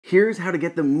Here's how to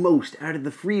get the most out of the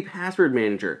free password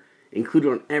manager, included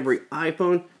on every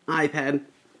iPhone, iPad,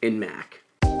 and Mac.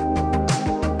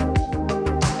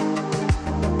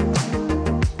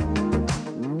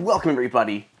 Welcome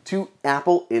everybody to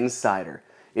Apple Insider.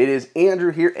 It is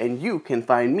Andrew here, and you can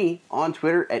find me on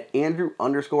Twitter at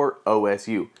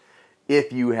Andrew_OSU.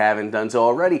 If you haven't done so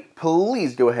already,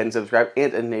 please go ahead and subscribe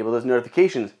and enable those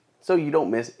notifications so you don't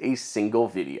miss a single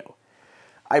video.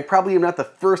 I probably am not the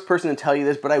first person to tell you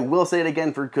this, but I will say it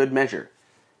again for good measure.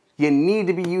 You need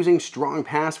to be using strong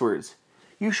passwords.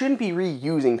 You shouldn't be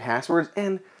reusing passwords,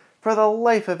 and for the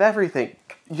life of everything,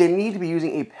 you need to be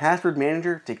using a password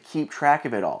manager to keep track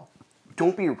of it all.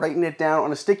 Don't be writing it down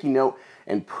on a sticky note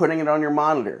and putting it on your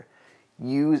monitor.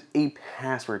 Use a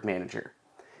password manager.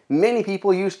 Many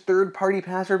people use third-party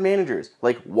password managers,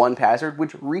 like 1Password,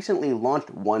 which recently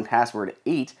launched 1Password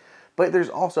 8, but there's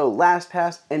also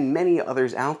LastPass and many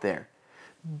others out there.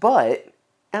 But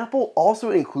Apple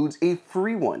also includes a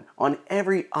free one on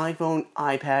every iPhone,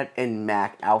 iPad, and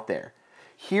Mac out there.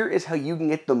 Here is how you can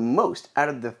get the most out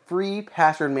of the free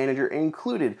password manager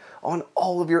included on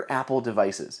all of your Apple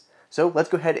devices. So let's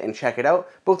go ahead and check it out,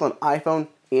 both on iPhone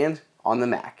and on the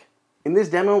Mac. In this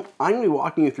demo, I'm going to be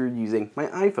walking you through using my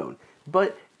iPhone,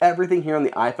 but everything here on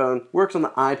the iPhone works on the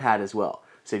iPad as well.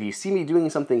 So if you see me doing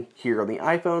something here on the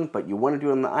iPhone, but you want to do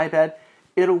it on the iPad,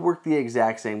 it'll work the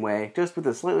exact same way, just with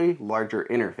a slightly larger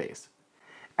interface.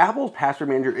 Apple's password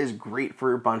manager is great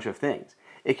for a bunch of things.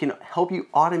 It can help you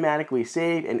automatically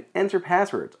save and enter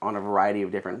passwords on a variety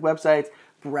of different websites,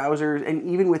 browsers, and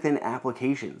even within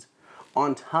applications.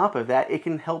 On top of that, it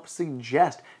can help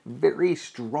suggest very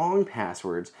strong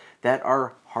passwords that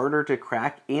are harder to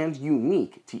crack and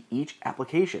unique to each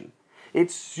application.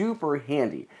 It's super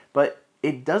handy, but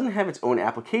it doesn't have its own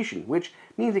application, which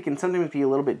means it can sometimes be a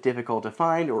little bit difficult to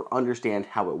find or understand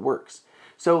how it works.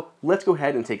 So let's go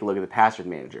ahead and take a look at the password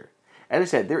manager. As I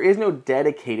said, there is no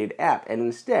dedicated app, and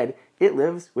instead it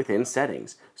lives within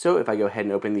settings. So if I go ahead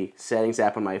and open the settings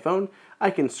app on my phone, I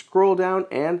can scroll down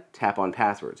and tap on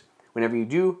passwords. Whenever you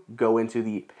do go into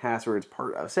the passwords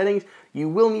part of settings, you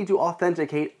will need to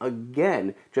authenticate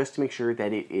again just to make sure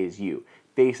that it is you.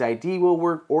 Face ID will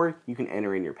work, or you can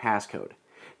enter in your passcode.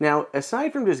 Now,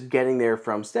 aside from just getting there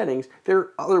from settings, there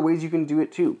are other ways you can do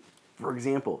it too. For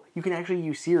example, you can actually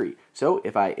use Siri. So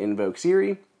if I invoke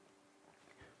Siri,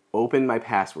 open my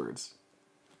passwords.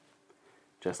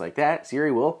 Just like that,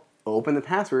 Siri will open the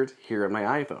passwords here on my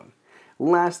iPhone.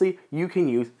 Lastly, you can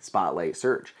use Spotlight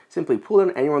Search. Simply pull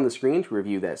down anywhere on the screen to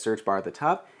review that search bar at the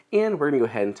top, and we're going to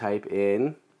go ahead and type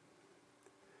in,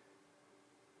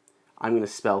 I'm going to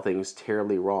spell things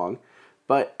terribly wrong,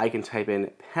 but I can type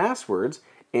in passwords,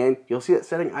 and you'll see that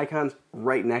setting icon's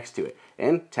right next to it.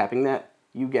 And tapping that,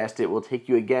 you guessed it, will take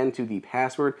you again to the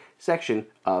password section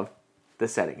of the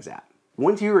settings app.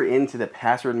 Once you are into the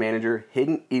password manager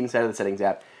hidden inside of the settings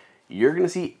app, you're going to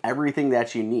see everything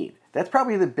that you need. That's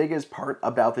probably the biggest part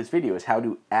about this video, is how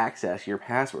to access your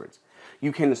passwords.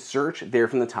 You can search there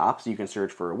from the top, so you can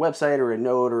search for a website or a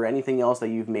note or anything else that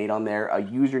you've made on there, a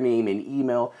username, an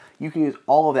email. You can use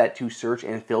all of that to search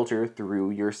and filter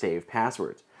through your saved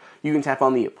passwords. You can tap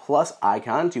on the plus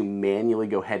icon to manually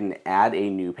go ahead and add a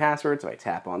new password. So I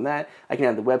tap on that. I can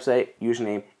add the website,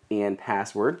 username, and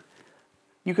password.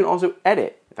 You can also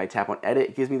edit. If I tap on edit,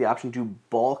 it gives me the option to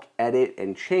bulk edit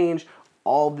and change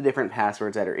all the different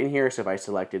passwords that are in here. So if I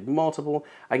selected multiple,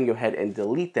 I can go ahead and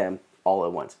delete them all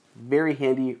at once. Very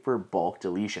handy for bulk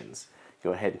deletions.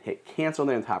 Go ahead and hit cancel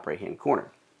there in the top right hand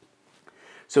corner.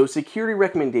 So security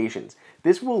recommendations.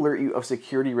 This will alert you of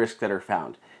security risks that are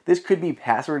found. This could be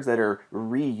passwords that are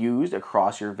reused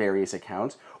across your various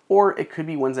accounts, or it could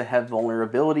be ones that have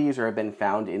vulnerabilities or have been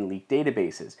found in leaked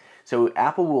databases. So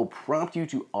Apple will prompt you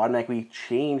to automatically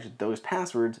change those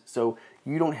passwords so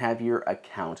you don't have your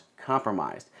account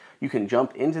compromised. You can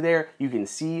jump into there, you can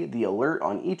see the alert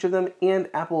on each of them, and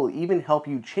Apple will even help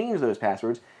you change those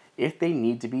passwords if they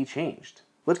need to be changed.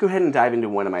 Let's go ahead and dive into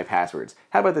one of my passwords.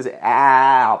 How about this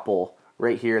Apple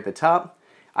right here at the top?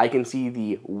 I can see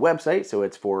the website, so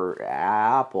it's for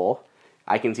Apple.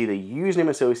 I can see the username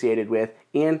associated with,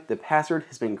 and the password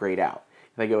has been grayed out.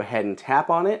 If I go ahead and tap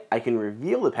on it, I can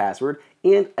reveal the password,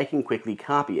 and I can quickly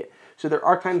copy it. So there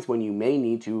are times when you may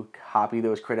need to copy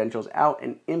those credentials out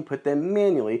and input them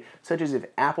manually, such as if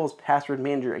Apple's password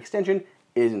manager extension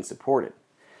isn't supported.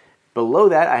 Below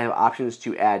that, I have options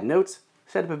to add notes,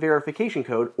 set up a verification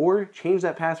code, or change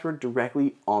that password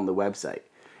directly on the website.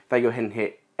 If I go ahead and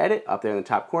hit edit up there in the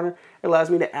top corner, it allows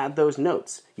me to add those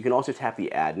notes. You can also tap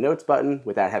the add notes button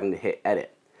without having to hit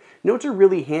edit. Notes are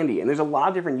really handy, and there's a lot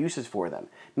of different uses for them.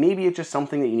 Maybe it's just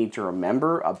something that you need to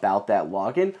remember about that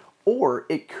login, Or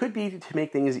it could be to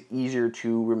make things easier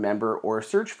to remember or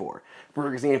search for.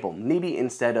 For example, maybe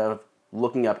instead of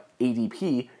looking up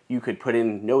ADP, you could put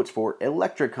in notes for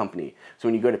electric company. So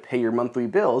when you go to pay your monthly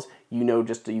bills, you know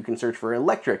just that you can search for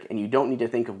electric, and you don't need to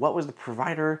think of what was the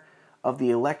provider of the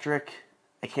electric.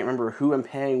 I can't remember who I'm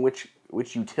paying, which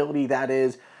utility that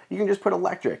is. You can just put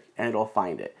electric and it'll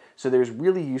find it. So there's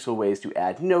really useful ways to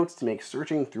add notes to make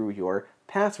searching through your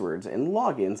passwords and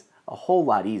logins a whole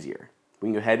lot easier. We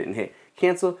can go ahead and hit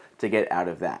cancel to get out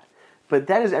of that. But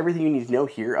that is everything you need to know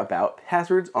here about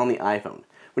passwords on the iPhone.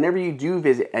 Whenever you do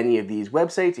visit any of these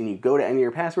websites and you go to enter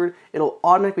your password, it'll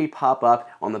automatically pop up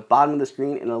on the bottom of the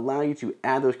screen and allow you to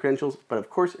add those credentials, but of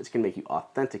course it's going to make you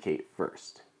authenticate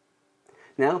first.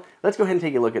 Now, let's go ahead and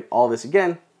take a look at all this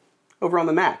again over on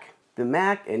the Mac. The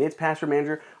Mac and its password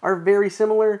manager are very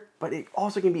similar, but it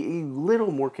also can be a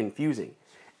little more confusing.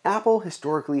 Apple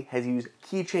historically has used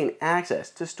keychain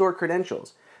access to store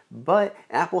credentials, but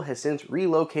Apple has since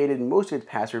relocated most of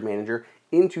its password manager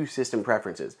into system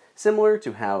preferences, similar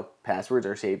to how passwords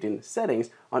are saved in settings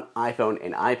on iPhone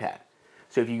and iPad.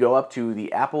 So if you go up to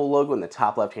the Apple logo in the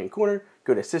top left-hand corner,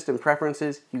 go to System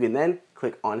Preferences, you can then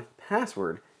click on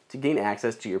Password to gain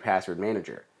access to your password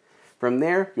manager. From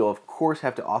there, you'll of course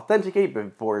have to authenticate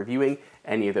before viewing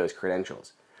any of those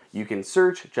credentials. You can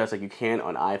search just like you can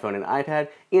on iPhone and iPad,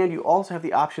 and you also have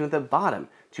the option at the bottom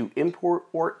to import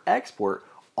or export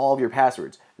all of your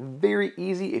passwords. Very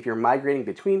easy if you're migrating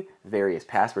between various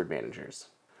password managers.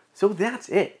 So that's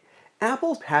it.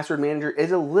 Apple's password manager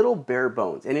is a little bare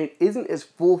bones, and it isn't as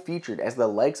full-featured as the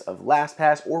likes of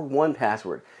LastPass or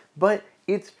 1Password, but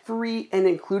it's free and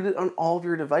included on all of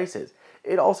your devices.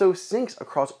 It also syncs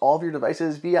across all of your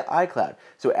devices via iCloud.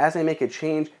 So as I make a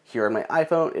change here on my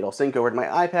iPhone, it'll sync over to my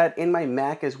iPad and my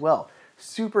Mac as well.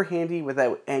 Super handy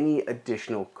without any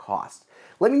additional cost.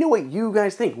 Let me know what you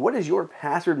guys think. What is your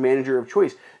password manager of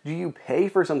choice? Do you pay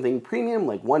for something premium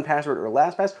like 1Password or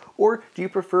LastPass, or do you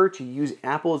prefer to use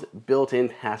Apple's built-in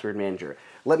password manager?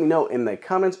 Let me know in the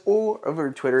comments or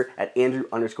over Twitter at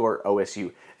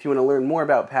Andrew_OSU. If you want to learn more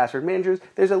about password managers,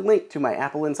 there's a link to my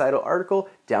AppleInsider article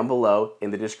down below in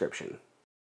the description.